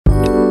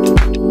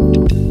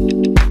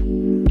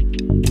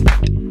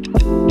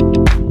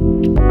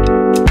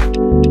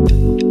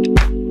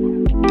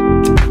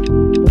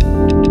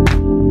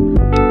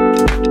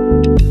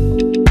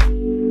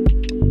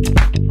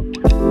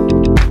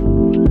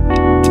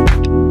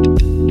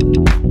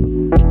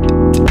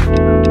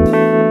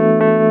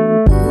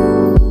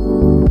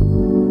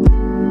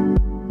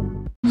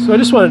So I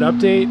just wanted to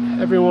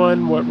update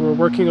everyone what we're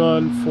working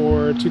on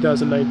for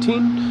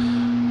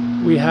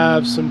 2019. We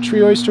have some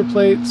tree oyster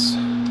plates.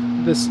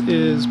 This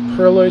is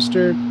pearl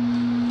oyster.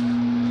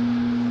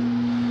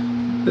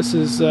 This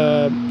is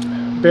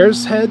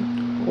bear's head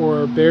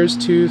or bear's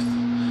tooth,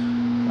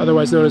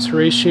 otherwise known as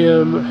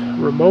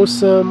Heratium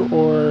ramosum,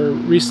 or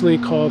recently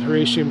called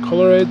Heratium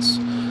coloroides.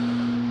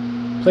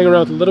 Playing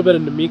around with a little bit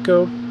of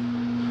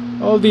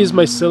Namiko. All of these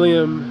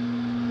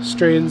mycelium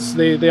strains,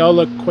 they all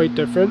look quite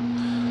different.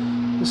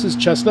 This is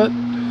chestnut.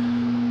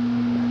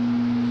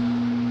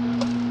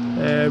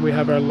 And we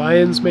have our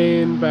lion's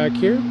mane back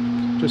here,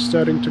 just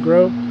starting to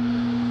grow.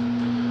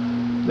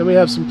 Then we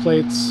have some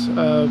plates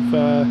of,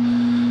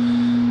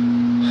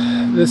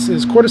 this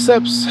is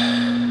cordyceps,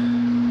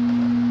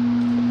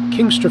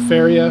 king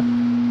stropharia,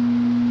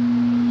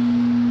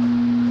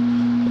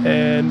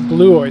 and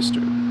blue oyster,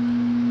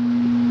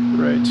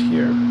 right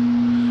here.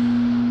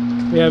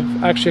 We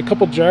have actually a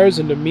couple jars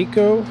of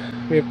Namiko.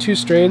 We have two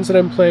strains that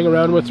I'm playing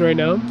around with right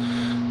now.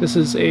 This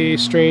is a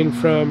strain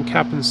from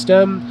Captain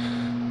Stem.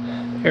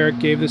 Eric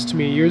gave this to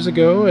me years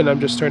ago, and I'm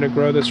just starting to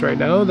grow this right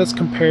now. That's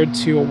compared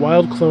to a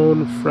wild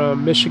clone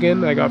from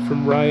Michigan I got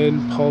from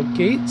Ryan Paul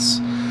Gates,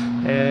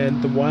 and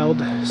the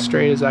wild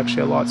strain is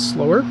actually a lot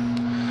slower.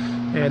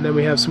 And then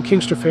we have some king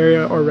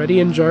stropharia already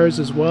in jars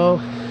as well,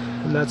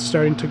 and that's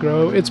starting to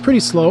grow. It's pretty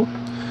slow,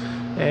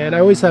 and I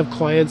always have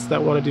clients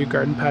that want to do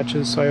garden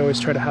patches, so I always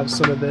try to have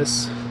some of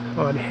this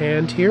on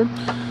hand here.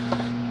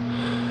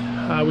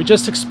 We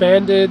just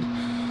expanded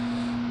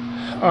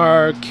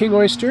our king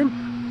oyster.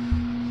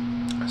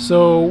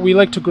 So we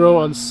like to grow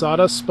on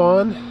sawdust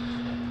spawn,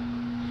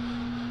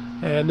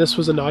 and this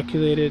was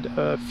inoculated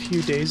a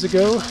few days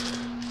ago,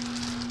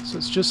 so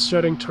it's just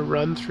starting to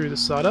run through the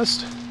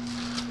sawdust.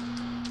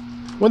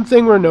 One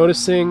thing we're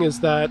noticing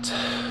is that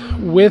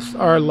with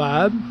our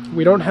lab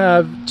we don't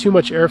have too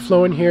much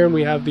airflow in here, and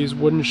we have these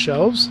wooden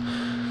shelves.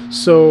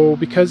 So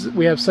because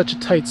we have such a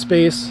tight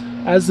space,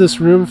 as this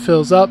room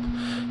fills up,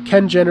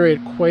 can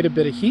generate quite a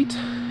bit of heat.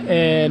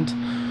 And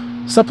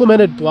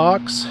supplemented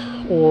blocks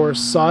or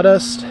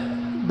sawdust,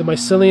 the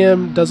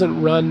mycelium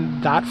doesn't run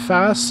that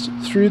fast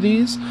through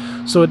these,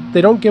 so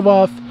they don't give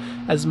off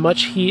as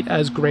much heat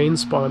as grain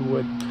spawn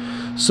would.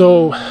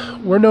 So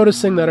we're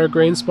noticing that our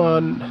grain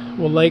spawn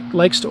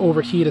likes to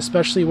overheat,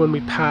 especially when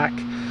we pack,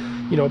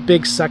 you know, a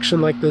big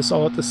section like this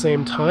all at the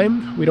same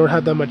time. We don't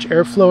have that much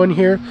airflow in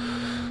here,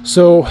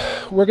 so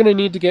we're going to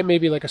need to get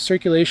maybe like a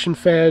circulation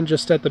fan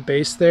just at the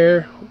base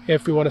there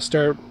if we want to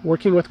start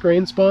working with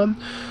grain spawn.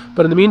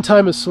 But in the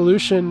meantime, a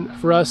solution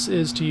for us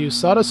is to use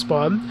sawdust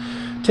spawn.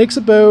 It takes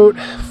about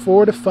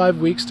 4 to 5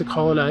 weeks to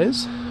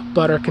colonize,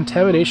 but our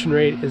contamination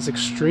rate is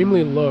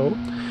extremely low.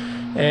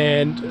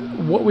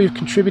 And what we've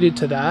contributed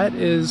to that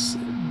is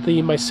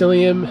the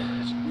mycelium,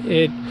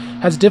 it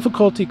has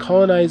difficulty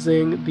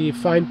colonizing the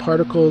fine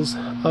particles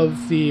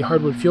of the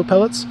hardwood fuel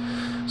pellets,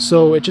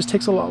 so it just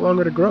takes a lot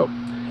longer to grow.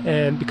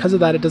 And because of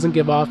that, it doesn't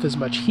give off as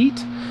much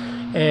heat,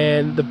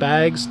 and the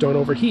bags don't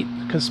overheat,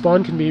 because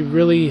spawn can be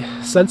really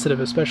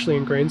sensitive, especially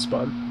in grain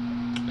spawn.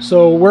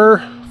 So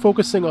we're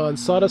focusing on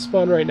sawdust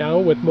spawn right now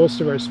with most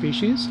of our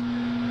species.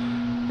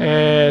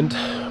 And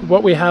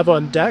what we have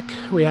on deck,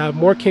 we have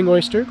more king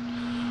oyster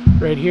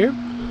right here.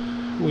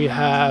 We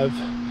have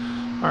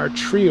our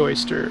tree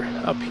oyster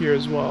up here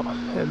as well,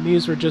 and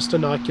these were just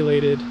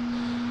inoculated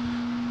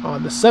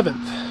on the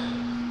 7th.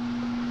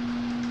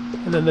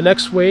 And then the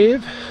next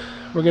wave,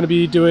 we're going to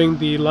be doing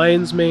the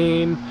lion's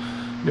mane,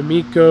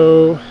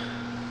 Namiko,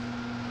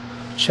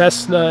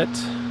 chestnut.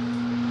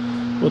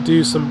 We'll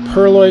do some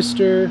pearl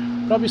oyster,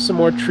 probably some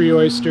more tree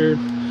oyster,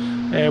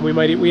 and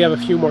we have a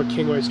few more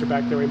king oyster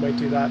back there. We might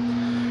do that.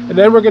 And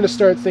then we're going to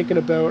start thinking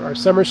about our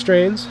summer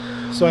strains.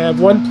 So I have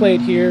one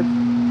plate here.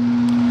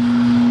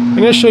 I'm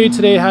going to show you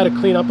today how to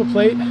clean up a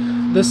plate.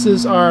 This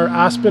is our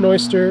aspen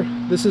oyster.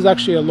 This is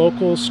actually a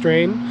local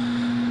strain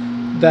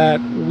that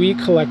we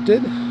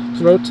collected,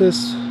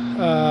 Throtis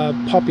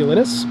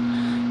populinus,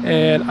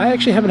 and I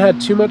actually haven't had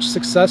too much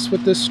success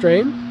with this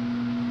strain,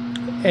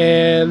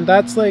 and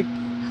that's like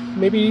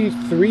maybe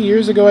 3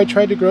 years ago I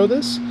tried to grow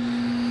this.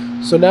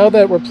 So now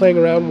that we're playing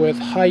around with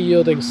high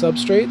yielding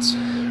substrates,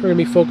 we're going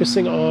to be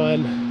focusing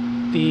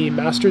on the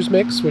Masters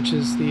mix, which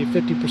is the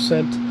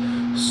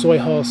 50% soy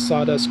hull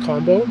sawdust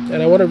combo,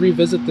 and I want to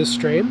revisit this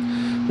strain.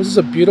 This is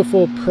a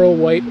beautiful pearl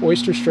white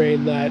oyster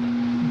strain that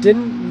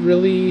didn't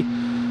really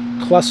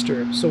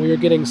cluster, so we were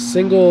getting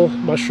single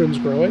mushrooms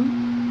growing.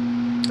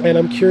 And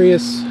I'm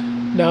curious,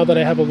 now that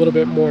I have a little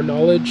bit more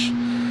knowledge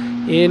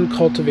in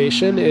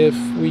cultivation, if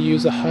we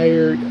use a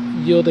higher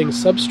yielding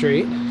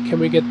substrate, can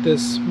we get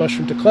this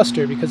mushroom to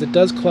cluster? Because it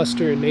does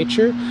cluster in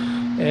nature,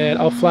 and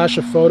I'll flash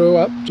a photo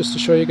up just to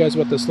show you guys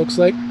what this looks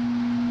like.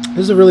 This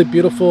is a really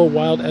beautiful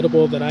wild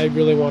edible that I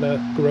really want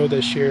to grow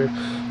this year.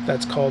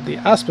 That's called the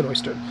aspen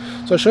oyster.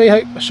 So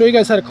I'll show you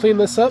guys how to clean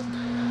this up.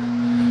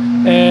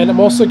 And I'm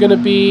also going to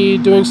be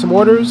doing some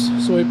orders,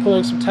 so we're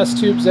pulling some test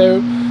tubes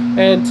out.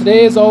 And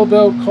today is all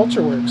about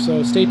culture work,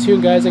 so stay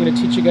tuned guys. I'm going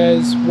to teach you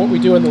guys what we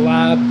do in the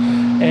lab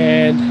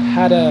and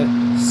how to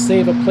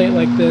save a plate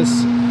like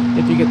this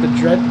If you get the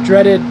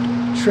dreaded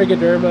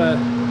trichoderma,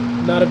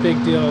 not a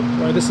big deal.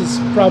 Or this is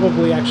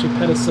probably actually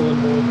penicillin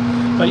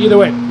mold. But either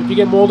way, if you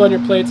get mold on your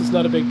plates, it's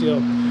not a big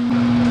deal.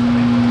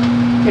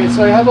 Okay,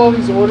 so I have all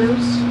these orders.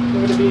 I'm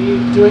going to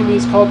be doing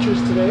these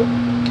cultures today.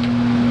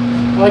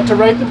 I like to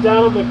write them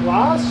down on the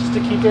glass just to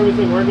keep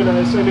everything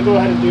organized. So I'm going to go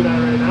ahead and do that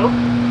right now.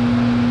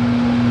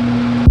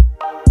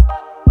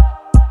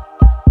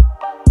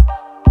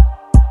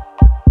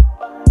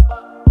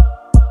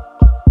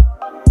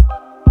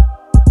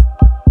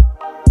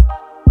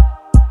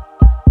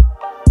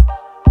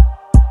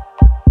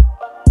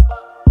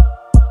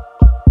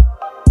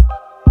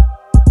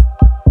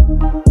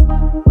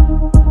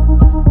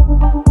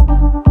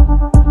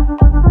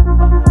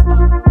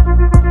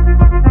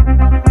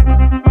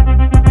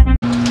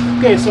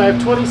 Okay, so I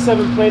have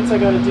 27 plates I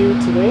got to do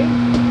today,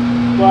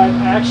 but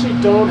I actually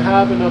don't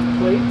have enough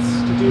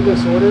plates to do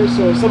this order,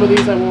 so some of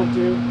these I won't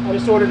do. I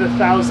just ordered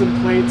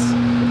 1,000 plates,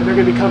 and they're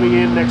going to be coming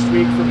in next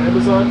week from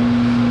Amazon.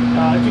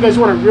 If you guys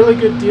want a really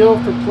good deal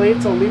for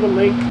plates, I'll leave a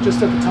link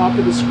just at the top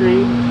of the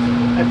screen.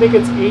 I think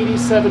it's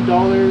 $87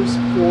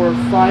 for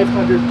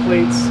 500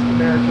 plates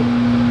American.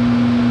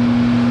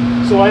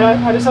 So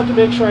I just have to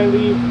make sure I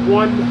leave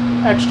one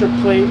extra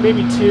plate,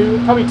 maybe two,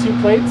 probably 2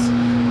 plates.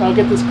 I'll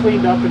get this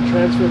cleaned up and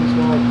transferred as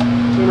well. So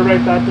I'm going to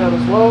write that down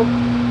as well.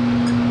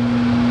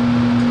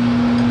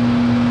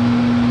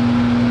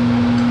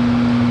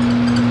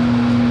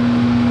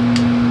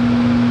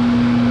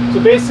 So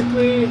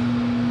basically,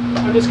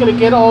 I'm just going to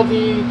get all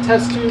the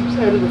test tubes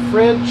out of the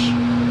fridge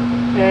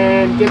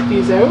and get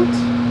these out.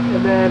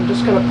 And then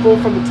just kind of pull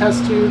from the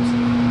test tubes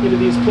into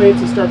these plates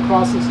and start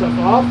crossing stuff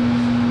off.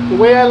 The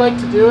way I like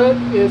to do it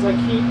is I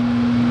keep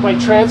my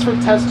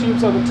transferred test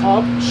tubes on the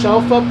top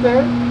shelf up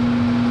there.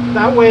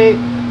 That way,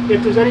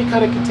 if there's any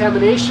kind of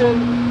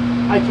contamination,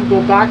 I can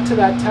go back to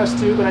that test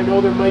tube and I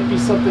know there might be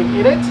something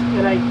in it,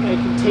 and I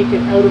can take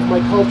it out of my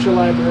culture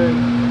library,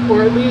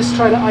 or at least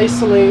try to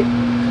isolate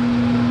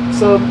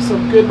some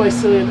good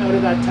mycelium out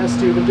of that test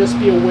tube and just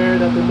be aware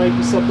that there might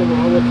be something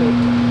wrong with it.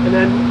 And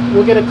then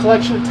we'll get a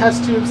collection of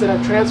test tubes that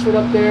I've transferred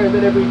up there, and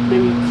then every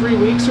maybe 3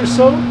 weeks or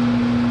so,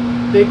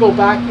 they go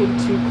back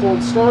into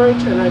cold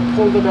storage and I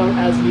pull them out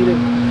as needed.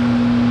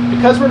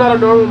 Because we're not a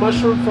normal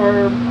mushroom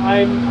farm,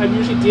 I'm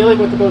usually dealing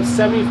with about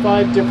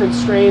 75 different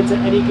strains at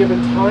any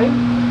given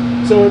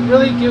time. So it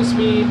really gives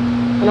me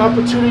an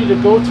opportunity to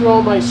go through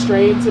all my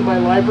strains in my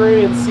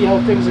library and see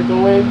how things are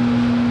going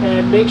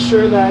and make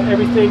sure that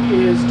everything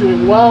is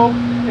doing well.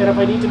 And if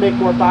I need to make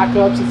more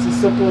backups, it's as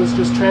simple as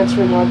just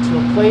transferring onto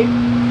a plate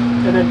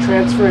and then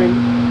transferring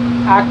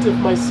active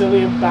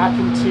mycelium back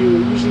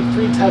into usually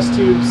 3 test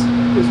tubes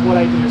is what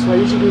I do. So I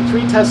usually do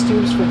 3 test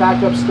tubes for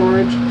backup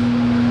storage.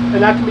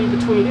 And that can be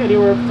between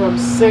anywhere from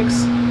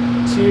 6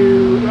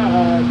 to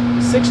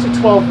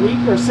 12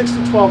 weeks or 6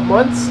 to 12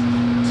 months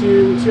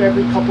to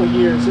every couple of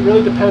years. It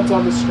really depends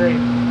on the strain.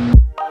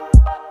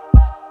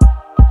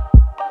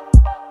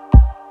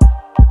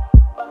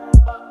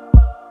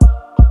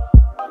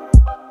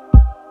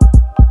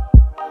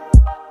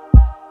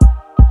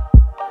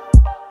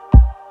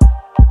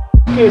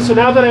 Okay, so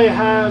now that I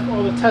have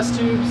all the test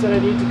tubes that I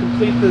need to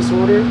complete this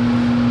order,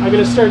 I'm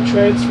going to start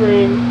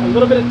transferring a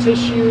little bit of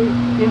tissue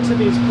into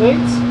these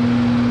plates.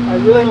 I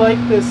really like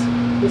this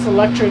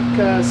electric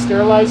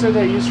sterilizer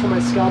that I use for my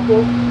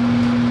scalpel.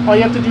 All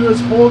you have to do is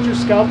hold your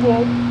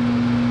scalpel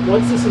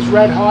once this is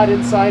red hot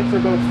inside for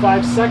about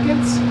 5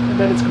 seconds, and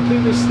then it's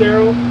completely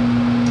sterile.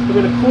 I'm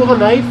going to cool the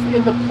knife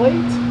in the plate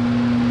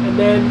and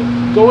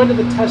then go into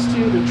the test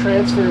tube and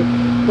transfer.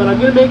 But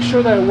I'm going to make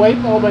sure that I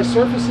wipe all my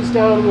surfaces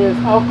down with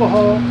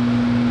alcohol.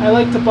 I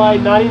like to buy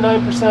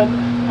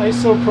 99%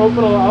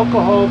 isopropyl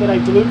alcohol that I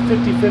dilute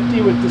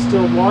 50-50 with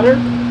distilled water,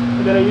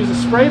 and then I use a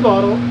spray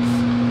bottle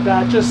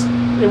that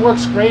it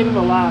works great in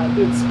the lab.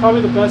 It's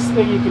probably the best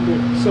thing you can do.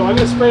 So I'm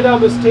going to spray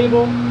down this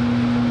table,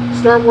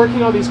 start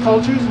working on these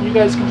cultures, and you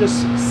guys can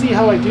just see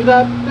how I do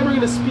that. Then we're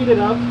going to speed it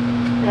up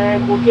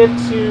and we'll get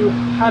to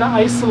how to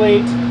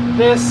isolate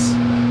this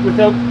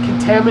without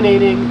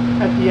contaminating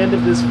at the end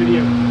of this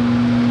video.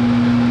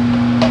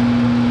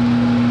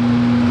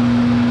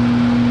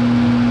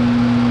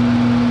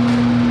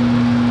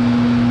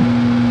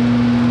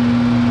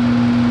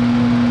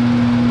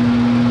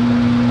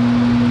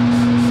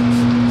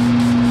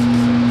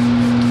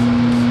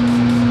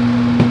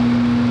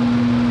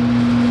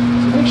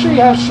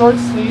 You have short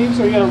sleeves,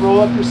 or you gotta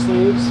roll up your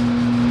sleeves.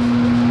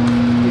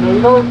 You know,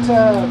 you don't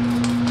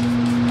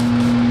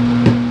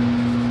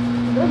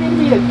need to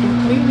be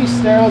completely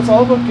sterile. It's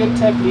all about good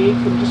technique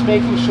and just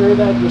making sure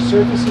that your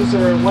surfaces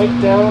are wiped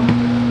down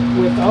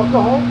with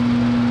alcohol.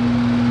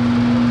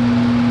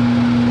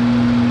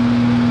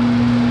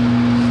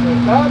 Just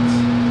like that.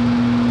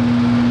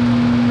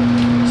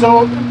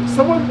 So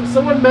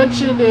someone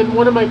mentioned in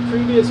one of my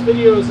previous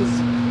videos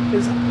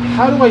is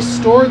how do I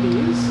store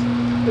these?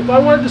 If I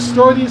wanted to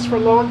store these for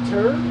long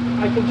term,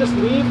 I can just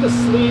leave the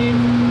sleeve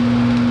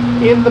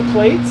in the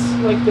plates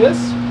like this,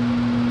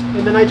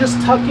 and then I just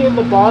tuck in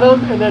the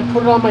bottom and then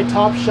put it on my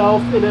top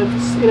shelf in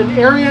an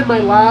area in my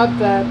lab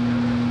that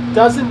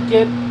doesn't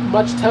get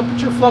much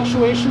temperature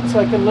fluctuation so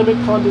I can limit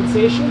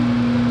condensation.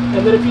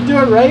 And then if you do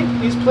it right,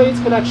 these plates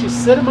can actually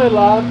sit in my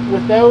lab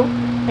without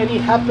any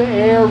HEPA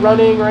air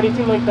running or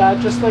anything like that,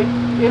 just like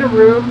in a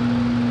room,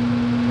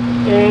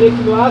 and it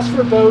can last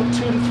for about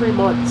 2 to 3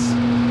 months.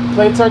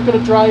 Plates aren't going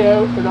to dry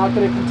out, they're not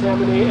going to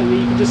contaminate, and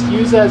you can just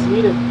use as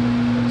needed.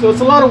 So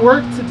it's a lot of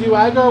work to do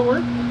agar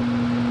work.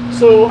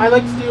 So I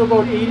like to do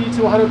about 80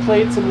 to 100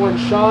 plates in one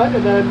shot,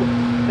 and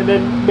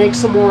then make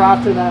some more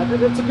after that.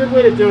 And it's a good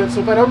way to do it.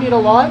 So if I don't need a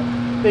lot,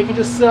 they can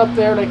just sit up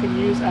there and I can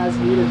use as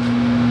needed.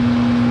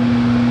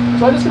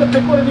 So I'm just going to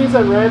pick one of these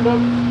at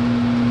random.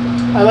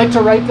 I like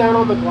to write down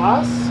on the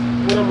glass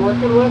what I'm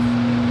working with.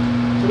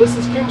 So this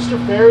is King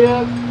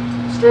Stropharia,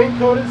 strain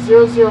coded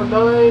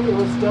 009. It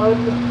was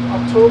done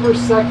October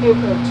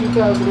 2nd of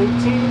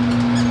 2018.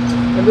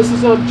 And this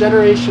is on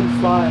generation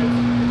 5.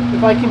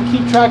 If I can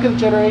keep track of the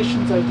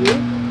generations, I do.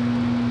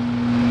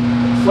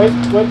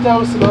 Wipe down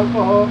with some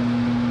alcohol.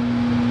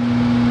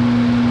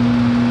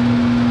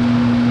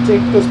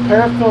 Take this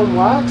parafilm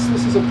wax.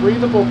 This is a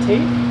breathable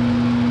tape.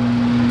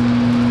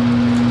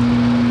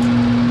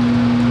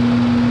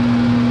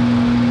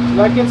 So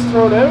that gets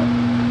thrown out.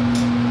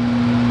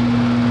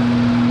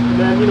 And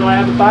then, you know, I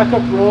have a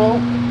backup roll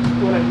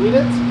when I need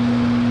it.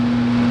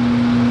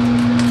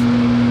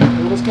 And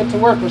we'll just get to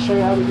work. I'll show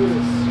you how to do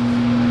this.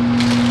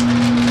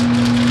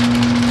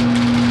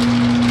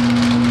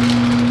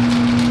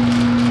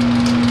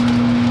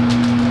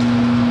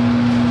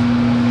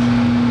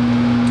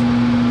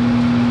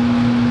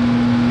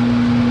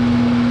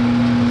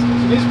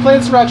 These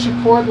plates were actually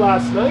poured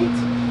last night,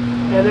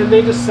 and then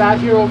they just sat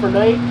here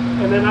overnight.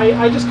 And then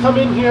I just come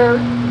in here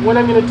when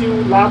I'm going to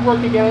do lab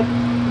work again,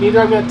 and either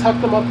I'm going to tuck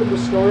them up into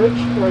storage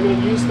or I'm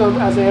going to use them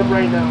as I am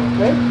right now,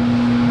 okay?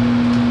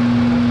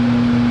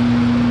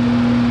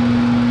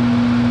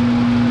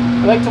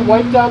 I like to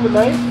wipe down the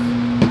knife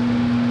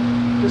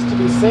just to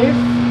be safe,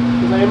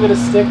 because I am going to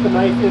stick the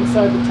knife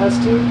inside the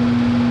test tube.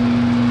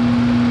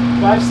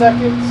 5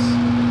 seconds.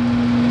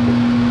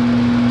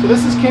 So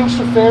this is King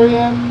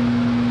Stropharia.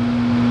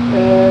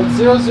 And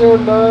 009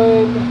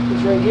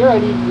 is right here. I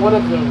need one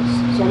of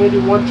those. So I'm going to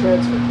do one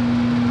transfer.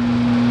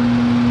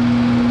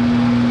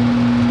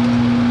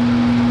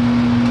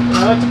 And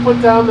I like to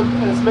put down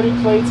as many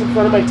plates in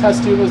front of my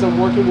test tube as I'm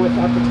working with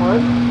at the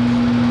time.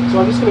 So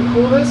I'm just going to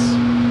cool this.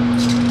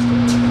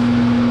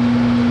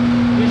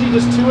 Usually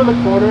just 2 in the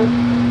corner.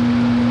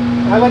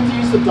 I like to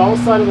use the dull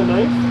side of the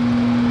knife.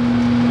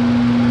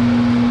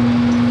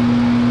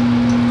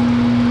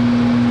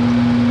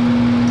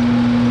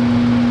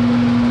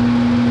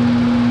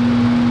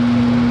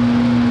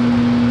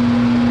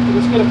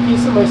 Get a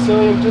piece of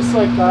mycelium just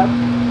like that,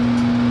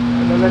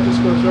 and then that just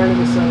goes right in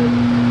the center.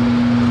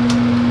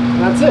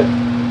 And that's it.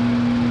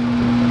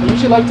 I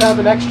usually like to have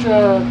an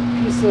extra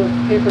piece of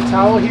paper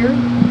towel here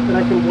that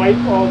I can wipe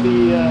all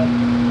the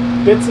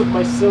bits of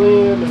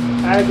mycelium and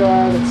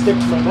agar that stick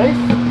to my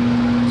knife.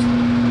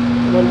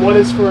 And then one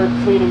is for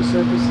cleaning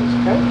surfaces,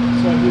 okay?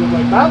 So I do it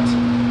like that.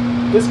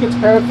 This gets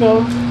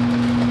parafilmed.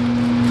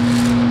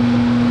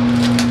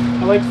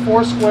 I like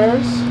 4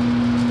 squares.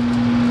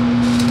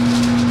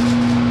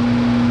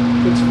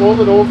 It's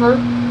folded over.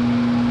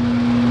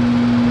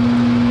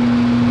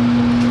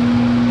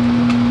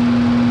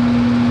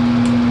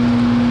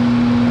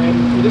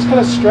 And you just kind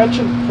of stretch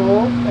and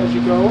pull as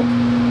you go.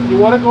 And you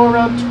want to go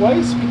around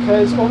twice,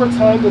 because over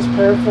time this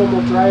parafilm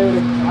will dry out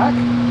and crack.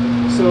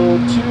 So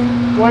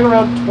going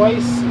around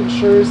twice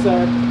ensures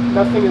that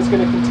nothing is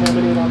going to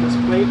contaminate on this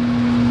plate.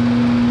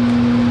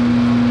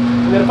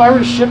 And then if I were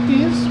to ship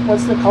these,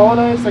 once they're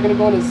colonized, they're going to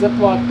go in a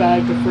Ziploc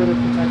bag to further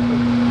protect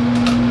them.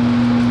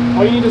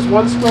 All you need is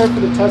 1 square for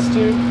the test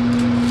tube.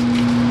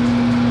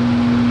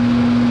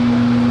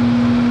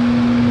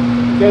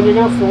 Again, you're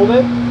going to fold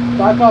it,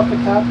 back off the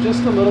cap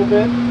just a little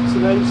bit, so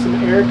then some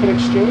air can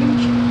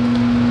exchange.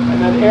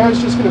 And then air is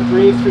just going to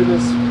breathe through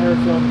this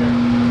parafilm here.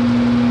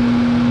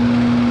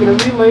 I'm going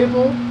to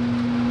relabel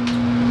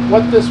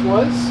what this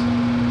was.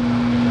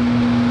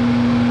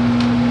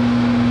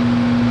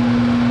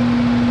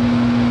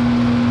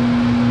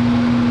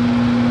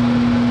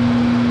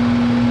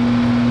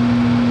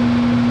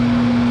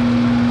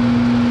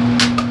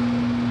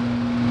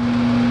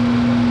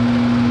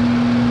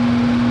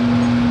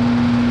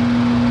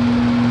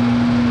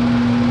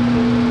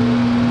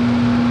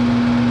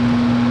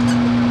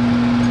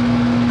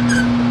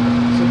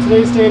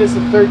 Today's date is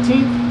the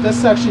 13th.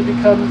 This actually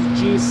becomes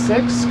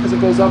G6 because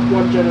it goes up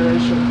 1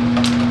 generation.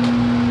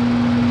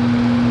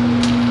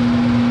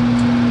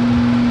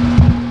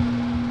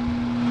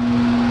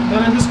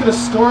 Then I'm just going to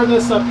store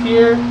this up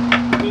here.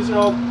 These are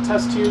all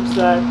test tubes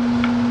that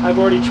I've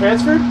already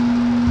transferred.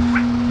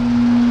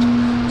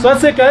 So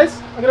that's it,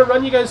 guys. I'm going to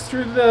run you guys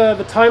through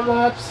the time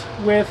lapse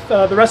with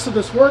the rest of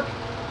this work,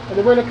 and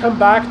then we're going to come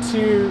back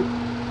to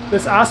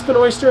this aspen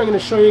oyster. I'm going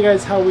to show you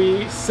guys how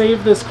we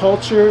save this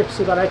culture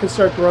so that I can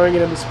start growing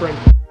it in the spring.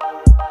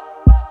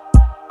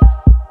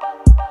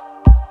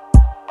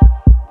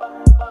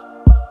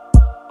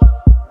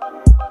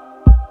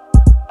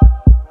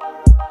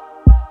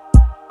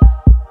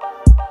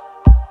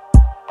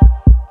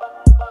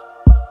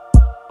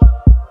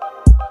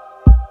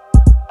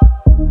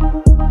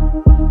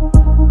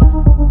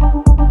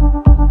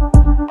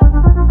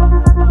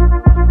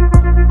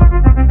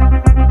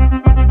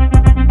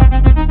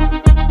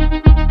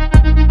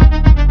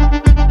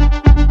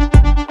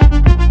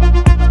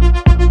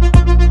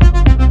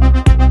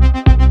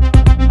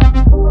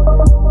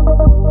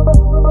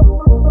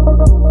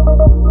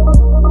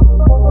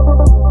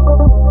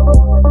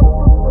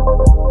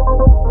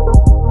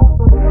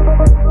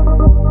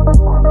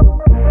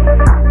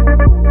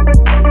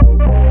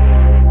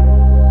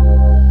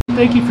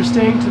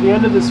 the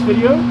end of this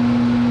video.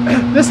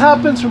 This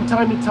happens from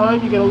time to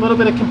time. You get a little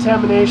bit of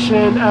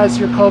contamination as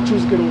your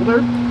cultures get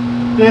older.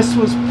 This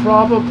was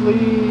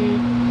probably,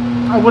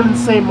 I wouldn't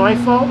say my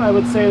fault. I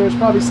would say there's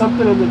probably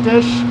something in the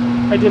dish.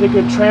 I did a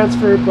good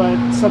transfer, but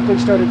something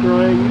started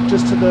growing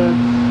just to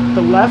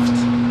the left.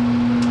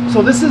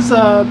 So this is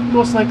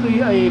most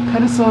likely a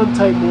penicillin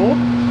type mold.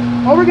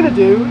 All we're going to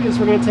do is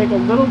we're going to take a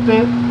little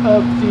bit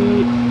of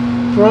the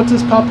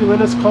Brotus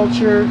populinus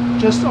culture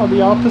just on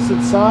the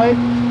opposite side.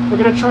 We're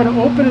going to try to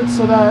open it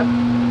so that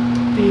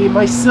the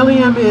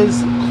mycelium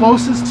is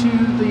closest to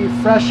the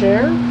fresh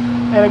air,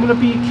 and I'm going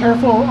to be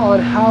careful on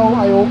how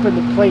I open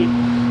the plate.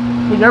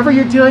 Whenever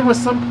you're dealing with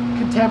some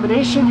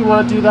contamination, you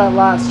want to do that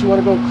last. You want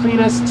to go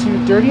cleanest to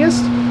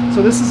dirtiest.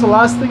 So this is the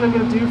last thing I'm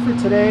going to do for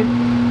today.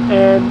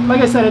 And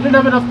like I said, I didn't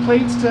have enough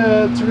plates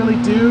to really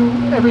do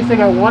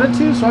everything I wanted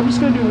to, so I'm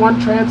just going to do one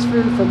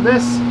transfer from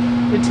this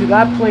into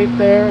that plate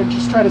there and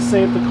just try to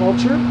save the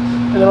culture.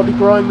 And then I'll be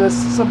growing this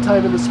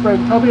sometime in the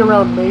spring, probably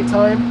around May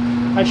time.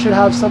 I should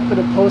have something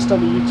to post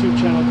on the YouTube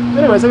channel.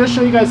 Anyways, I'm going to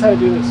show you guys how to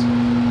do this.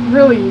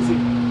 Really easy.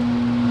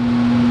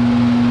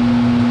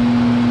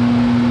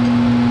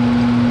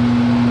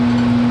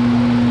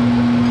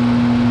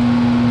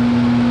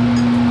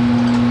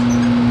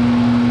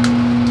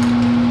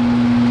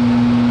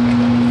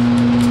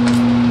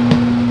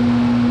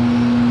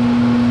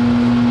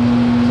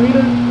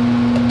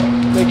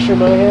 Make sure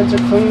my hands are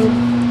clean.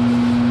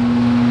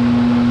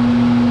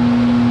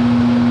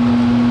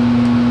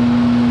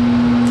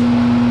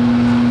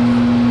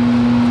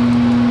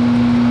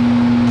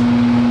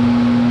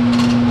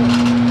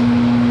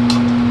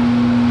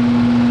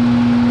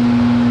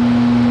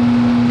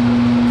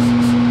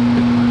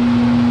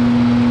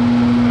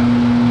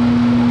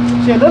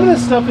 So yeah, none of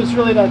this stuff is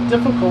really that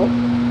difficult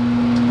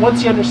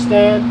once you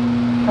understand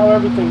how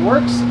everything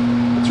works.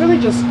 It's really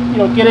just, you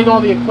know, getting all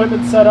the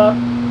equipment set up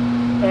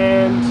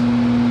and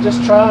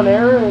just trial and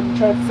error and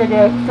try to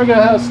figure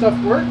out how stuff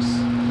works.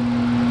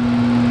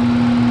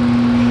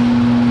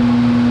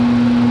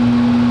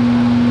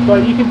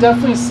 But you can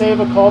definitely save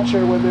a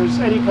culture when there's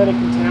any kind of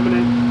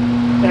contaminant.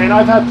 And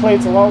I've had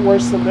plates a lot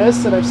worse than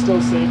this, and I've still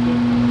saved it.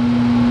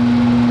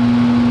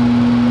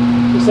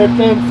 The same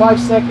thing, 5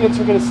 seconds,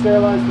 we're going to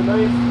sterilize the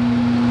knife.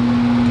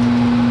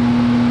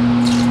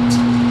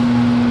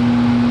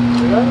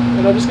 There we go.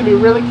 And I'm just going to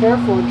be really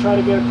careful and try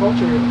to get a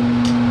culture here.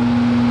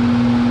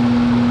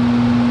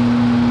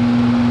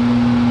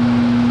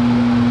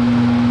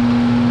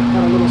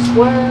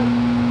 Square.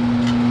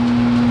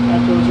 That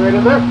goes right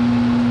in there.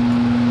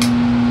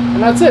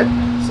 And that's it.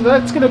 So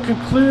that's going to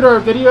conclude our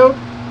video.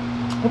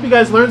 Hope you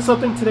guys learned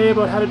something today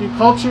about how to do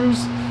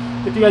cultures.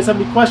 If you guys have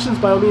any questions,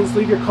 by all means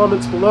leave your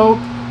comments below.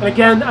 And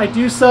again, I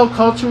do sell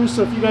cultures,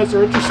 so if you guys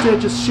are interested,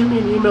 just shoot me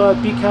an email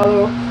at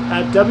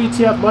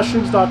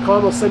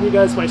bcallow@wtfmushrooms.com. I'll send you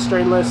guys my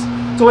strain list.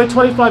 It's only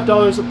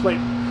 $25 a plate.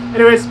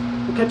 Anyways,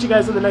 we'll catch you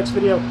guys in the next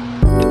video.